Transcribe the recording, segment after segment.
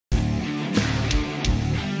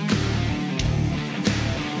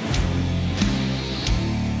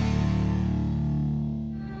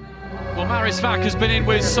Mariusz Wach has been in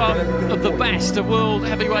with some of the best. A world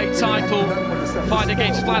heavyweight title fight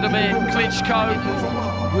against Vladimir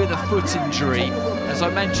Klitschko with a foot injury. As I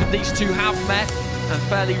mentioned, these two have met, and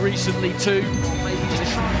fairly recently too.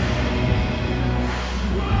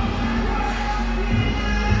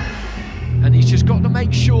 And he's just got to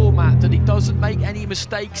make sure, Matt, that he doesn't make any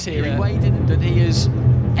mistakes here in weighing than he has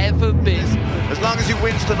ever been. As long as he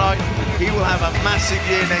wins tonight, he will have a massive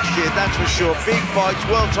year next year, that's for sure. Big fights,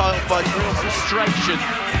 world title fights. Real frustration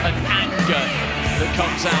and anger that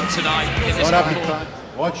comes out tonight in this battle.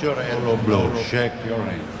 Watch your elbow blow, shake your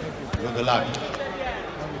hand. Good luck.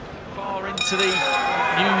 Far into the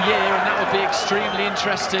new year, and that would be extremely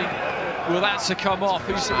interesting. Will that to come off?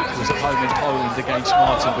 Who said it was at home in Poland against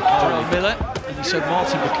Martin Miller? And he said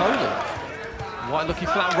Martin Whyte. Whyte looking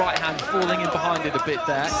for that right hand, falling in behind it a bit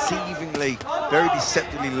there. Deceivingly, very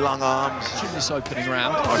deceptively long arms. In this opening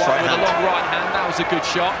round. Nice With right a hand. long right hand, that was a good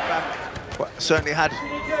shot. Well, certainly had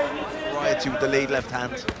variety with the lead left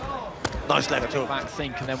hand. Nice left hook. Back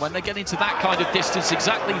think, and then when they get into that kind of distance,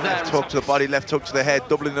 exactly there. Left hook to the body, left hook to the head,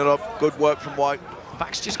 doubling it up. Good work from Whyte.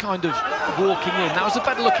 Vach's just kind of walking in. That was a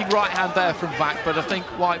better looking right hand there from Wach, but I think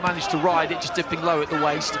Whyte managed to ride it, just dipping low at the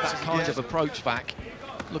waist. That kind of approach Wach.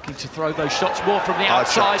 Looking to throw those shots more from the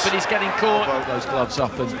outside, but he's getting caught. Those gloves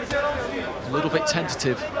up and a little bit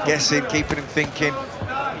tentative. Guessing, keeping him thinking.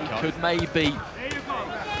 He could maybe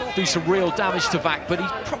do some real damage to Wach, but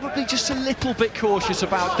he's probably just a little bit cautious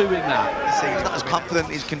about doing that. He's not as confident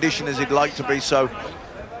in his condition as he'd like to be, so...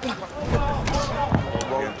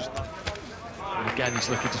 And again, he's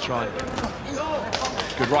looking to try.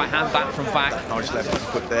 Good right hand back from Wach. Nice left hand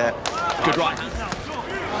put there. Good right hand.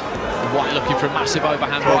 Whyte looking for a massive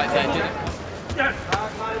overhand right there, didn't it?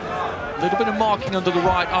 A little bit of marking under the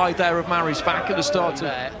right eye there of Mariusz Wach at the start of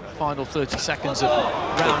the final 30 seconds of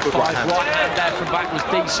round 5. Right hand there from Wach was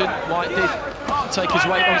decent. Whyte did take his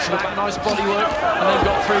weight onto the back. Nice body work, and then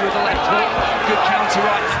got through with the left hook. Good counter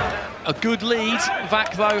right hand. A good lead. Wach,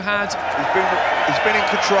 though, had... He's been in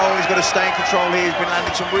control, he's got to stay in control here. He's been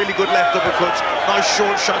landing some really good left uppercuts. Nice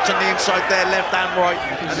short shots on the inside there, left and right.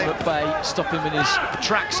 At bay, stop him in his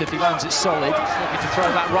tracks if he lands it solid. Looking to throw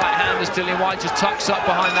that right hand as Dillian Whyte just tucks up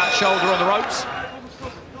behind that shoulder on the ropes.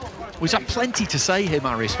 He's had plenty to say here,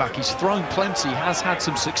 Mariusz Wach. He's thrown plenty, has had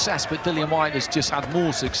some success, but Dillian Whyte has just had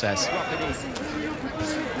more success.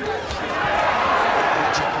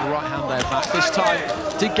 Right hand there, Wach. This time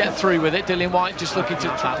did get through with it. Dillian Whyte just looking to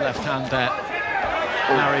that left hand there.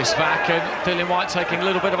 Mariusz Wach, and Dillian Whyte taking a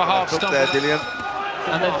little bit of a half stumble. There, Dillian.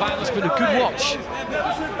 And then Wach has been a good watch. In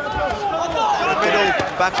the middle,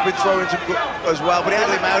 Wach's been throwing some good as well, but he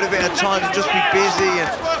had him out of it at times and just be busy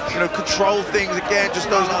and, you know, control things again,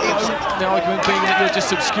 just those... The argument being that you're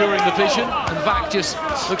just obscuring the vision, and Wach just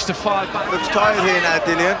looks to fire back. Looks tired here now,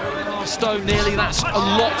 Dillian. Stone nearly, that's a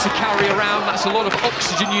lot to carry around. That's a lot of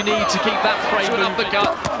oxygen you need to keep that frame up the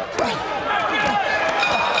gut.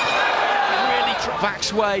 Really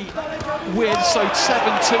Wach's way with, so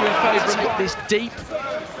 7-2 in favour of this deep.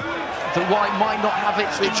 That Whyte might not have it.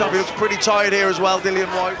 He looks pretty tired here as well, Dillian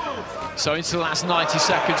Whyte. So into the last 90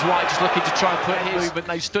 seconds, Whyte just looking to try and put his movement.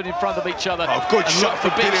 They stood in front of each other. Oh, good shot for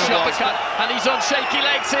big Dillian shot Whyte. And he's on shaky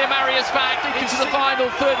legs here, Mariusz Wach. Into the final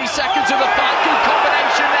 30 seconds of the fight. Good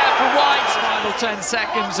combination there for Whyte. Final 10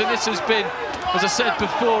 seconds, and this has been, as I said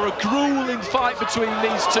before, a gruelling fight between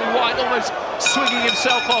these two. Whyte almost swinging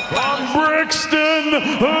himself off. From Brixton,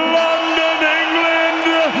 London, England,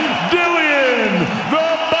 Dillian, the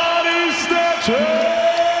body snatcher.